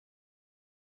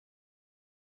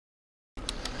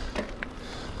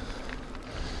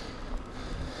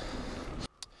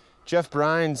Jeff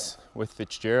Brines with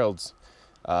Fitzgeralds,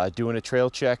 doing a trail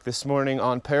check this morning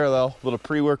on parallel, little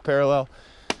pre-work parallel.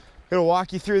 Gonna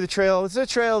walk you through the trail. It's a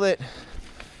trail that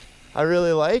I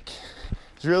really like.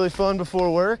 It's really fun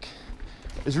before work.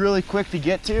 It's really quick to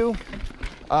get to.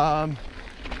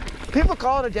 People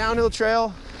call it a downhill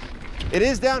trail. It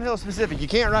is downhill specific. You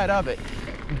can't ride up it,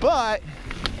 but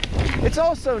it's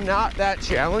also not that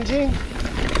challenging.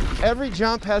 Every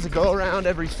jump has a go around.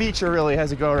 Every feature really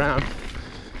has a go around.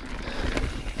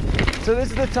 So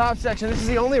this is the top section. This is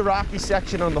the only rocky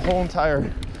section on the whole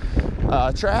entire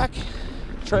track,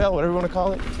 trail, whatever you want to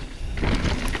call it.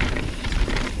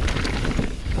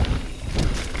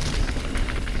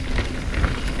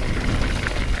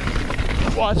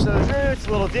 Watch those roots, a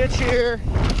little ditch here.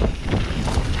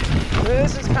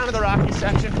 This is kind of the rocky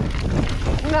section.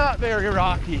 Not very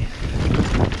rocky.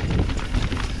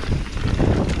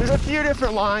 There's a few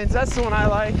different lines. That's the one I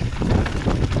like.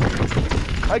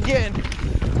 Again,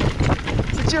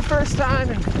 if it's your first time,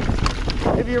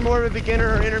 and if you're more of a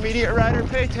beginner or intermediate rider,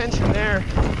 pay attention there.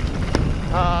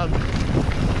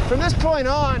 From this point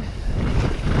on,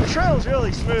 the trail is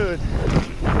really smooth.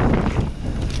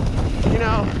 You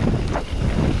know,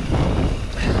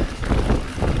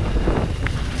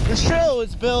 this trail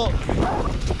was built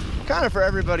kind of for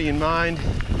everybody in mind,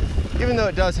 even though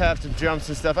it does have some jumps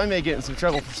and stuff. I may get in some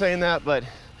trouble for saying that, but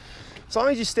as long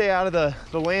as you stay out of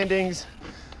the landings,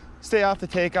 stay off the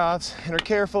takeoffs, and are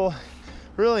careful,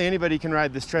 really anybody can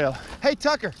ride this trail. Hey,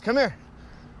 Tucker, come here.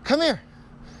 Come here.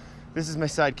 This is my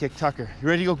sidekick, Tucker. You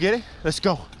ready to go get it? Let's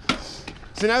go.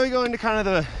 So now we go into kind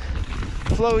of the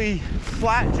flowy,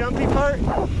 flat, jumpy part.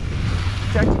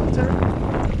 Technical term.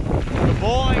 The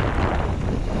boy.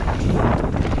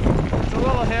 It's a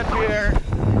little hip here.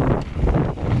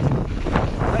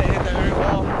 I didn't hit that very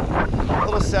well. A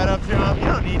little setup jump. You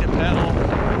don't need to pedal.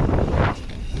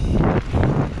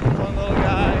 One little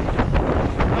guy.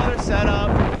 Another setup.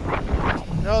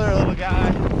 Another little guy.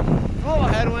 A little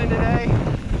headwind today.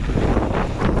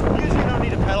 Usually you don't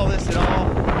need to pedal this at all.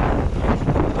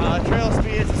 Trail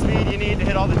speed is the speed you need to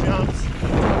hit all the jumps.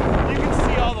 You can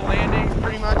see all the landings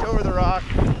pretty much over the rock.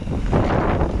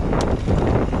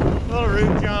 Little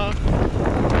root jump.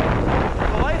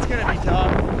 The light's gonna be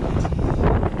tough.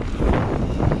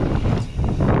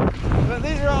 But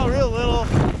these are all real little,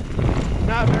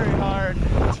 not very hard.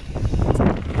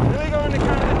 Then we go into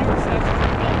kind of the newer section we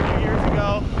built a few years ago.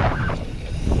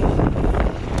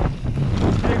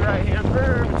 Big right hand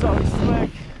berm, it's always slick.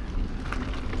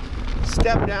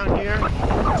 Step down here.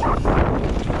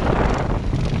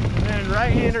 And then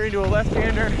right-hander into a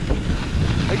left-hander.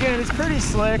 Again, it's pretty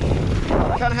slick.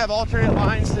 Kind of have alternate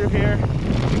lines through here.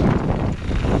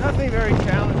 Nothing very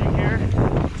challenging here.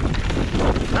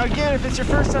 Now again, if it's your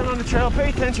first time on the trail, pay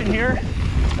attention here.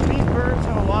 These berms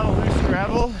have a lot of loose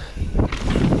gravel.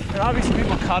 And obviously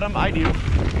people cut them, I do.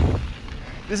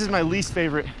 This is my least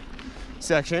favorite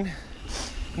section.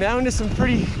 Now into some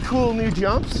pretty cool new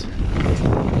jumps.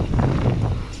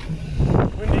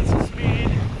 We need some speed.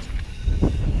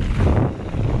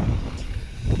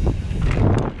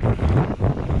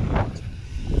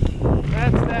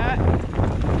 That's that.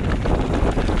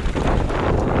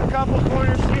 A couple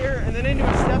corners here, and then into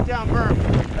a step down berm.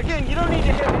 Again, you don't need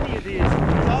to hit any of these.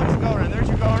 There's always a go around. There's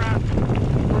your go around.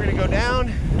 We're gonna go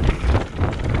down.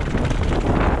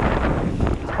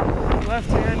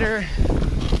 Left-hander.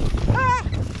 Ah!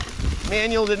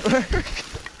 Manual didn't work.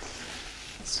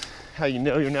 That's how you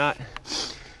know you're not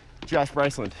Josh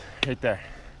Bryceland, right there.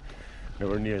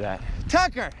 Nowhere near that.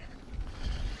 Tucker!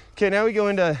 Okay, now we go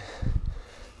into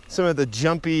some of the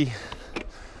jumpy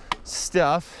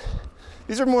stuff.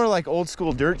 These are more like old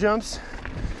school dirt jumps.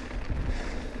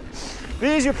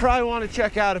 These you probably want to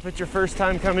check out if it's your first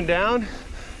time coming down.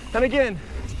 And again,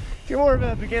 if you're more of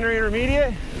a beginner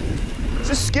intermediate,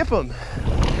 just skip them.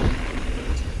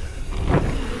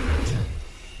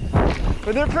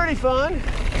 But they're pretty fun,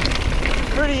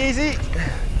 pretty easy.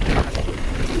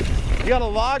 You got a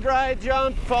log ride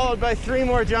jump followed by 3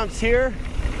 more jumps here.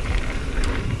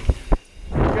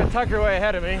 You got Tucker way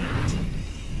ahead of me.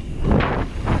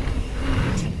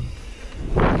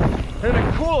 And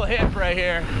a cool hip right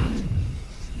here.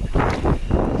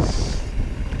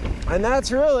 And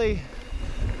that's really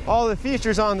all the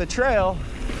features on the trail.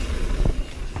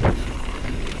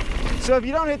 So if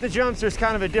you don't hit the jumps, there's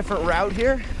kind of a different route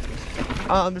here.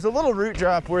 There's a little root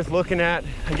drop worth looking at.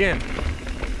 Again,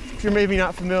 if you're maybe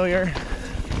not familiar.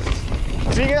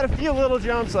 So you got a few little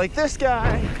jumps like this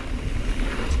guy.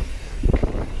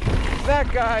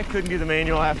 That guy couldn't do the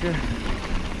manual after.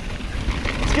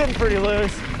 It's getting pretty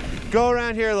loose. Go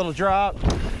around here, a little drop.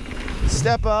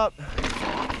 Step up.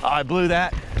 Oh, I blew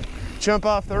that. Jump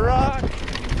off the rock.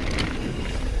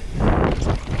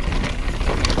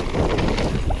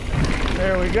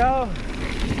 There we go.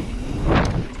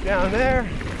 Down there.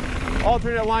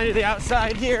 Alternate line to the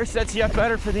outside here, sets you up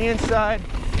better for the inside.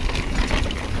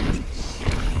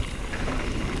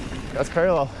 That's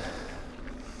parallel.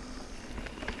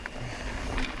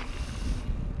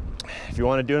 If you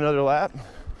want to do another lap,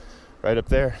 right up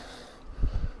there.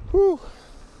 Whew.